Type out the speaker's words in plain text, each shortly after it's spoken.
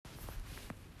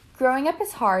Growing up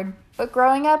is hard, but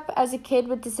growing up as a kid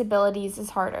with disabilities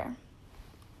is harder.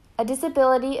 A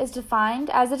disability is defined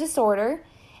as a disorder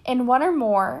in one or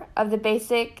more of the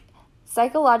basic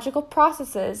psychological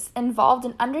processes involved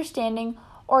in understanding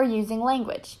or using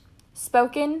language,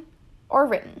 spoken or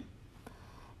written,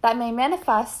 that may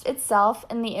manifest itself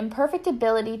in the imperfect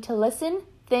ability to listen,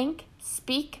 think,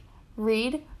 speak,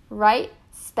 read, write,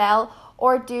 spell,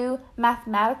 or do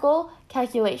mathematical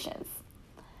calculations.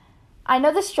 I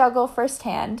know the struggle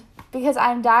firsthand because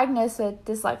I am diagnosed with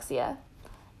dyslexia.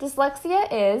 Dyslexia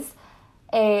is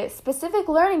a specific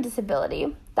learning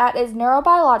disability that is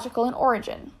neurobiological in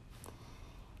origin.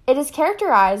 It is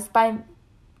characterized by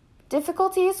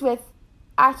difficulties with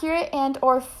accurate and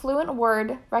or fluent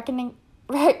word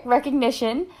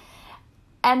recognition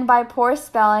and by poor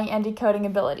spelling and decoding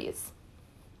abilities.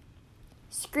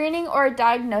 Screening or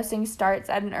diagnosing starts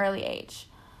at an early age,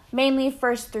 mainly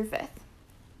 1st through 5th.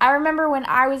 I remember when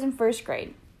I was in 1st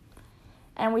grade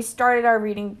and we started our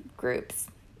reading groups.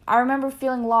 I remember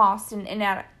feeling lost and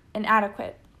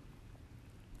inadequate.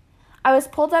 I was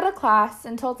pulled out of class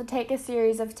and told to take a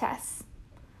series of tests,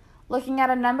 looking at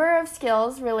a number of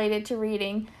skills related to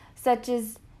reading, such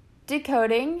as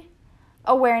decoding,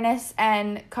 awareness,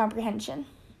 and comprehension.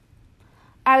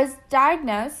 I was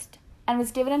diagnosed and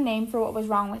was given a name for what was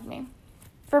wrong with me.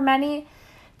 For many,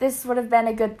 this would have been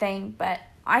a good thing, but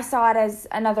I saw it as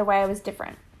another way I was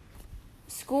different.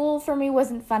 School for me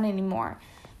wasn't fun anymore.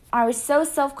 I was so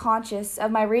self-conscious of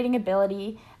my reading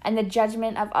ability and the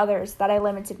judgment of others that I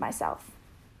limited myself.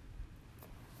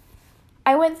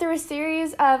 I went through a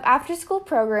series of after-school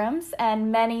programs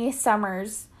and many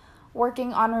summers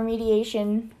working on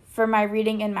remediation for my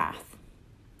reading and math.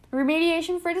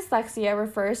 Remediation for dyslexia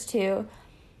refers to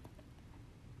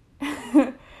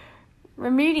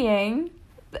remedying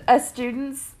a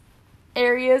student's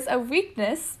areas of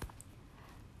weakness.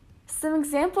 Some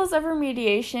examples of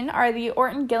remediation are the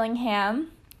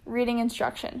Orton-Gillingham reading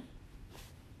instruction.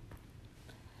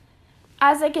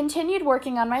 As I continued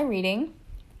working on my reading,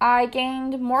 I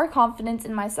gained more confidence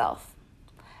in myself.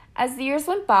 As the years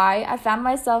went by, I found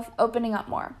myself opening up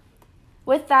more.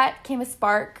 With that came a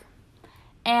spark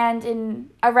and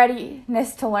a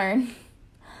readiness to learn.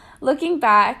 Looking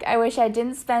back, I wish I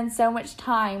didn't spend so much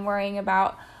time worrying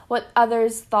about what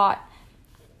others thought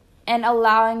and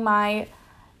allowing my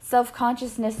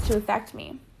self-consciousness to affect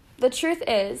me. The truth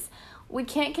is, we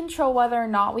can't control whether or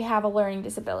not we have a learning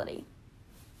disability,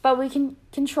 but we can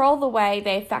control the way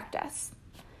they affect us.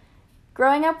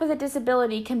 Growing up with a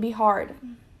disability can be hard,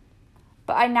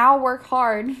 but I now work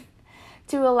hard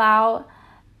to allow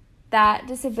that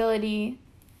disability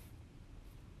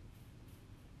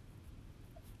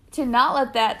to not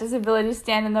let that disability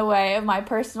stand in the way of my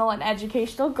personal and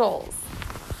educational goals.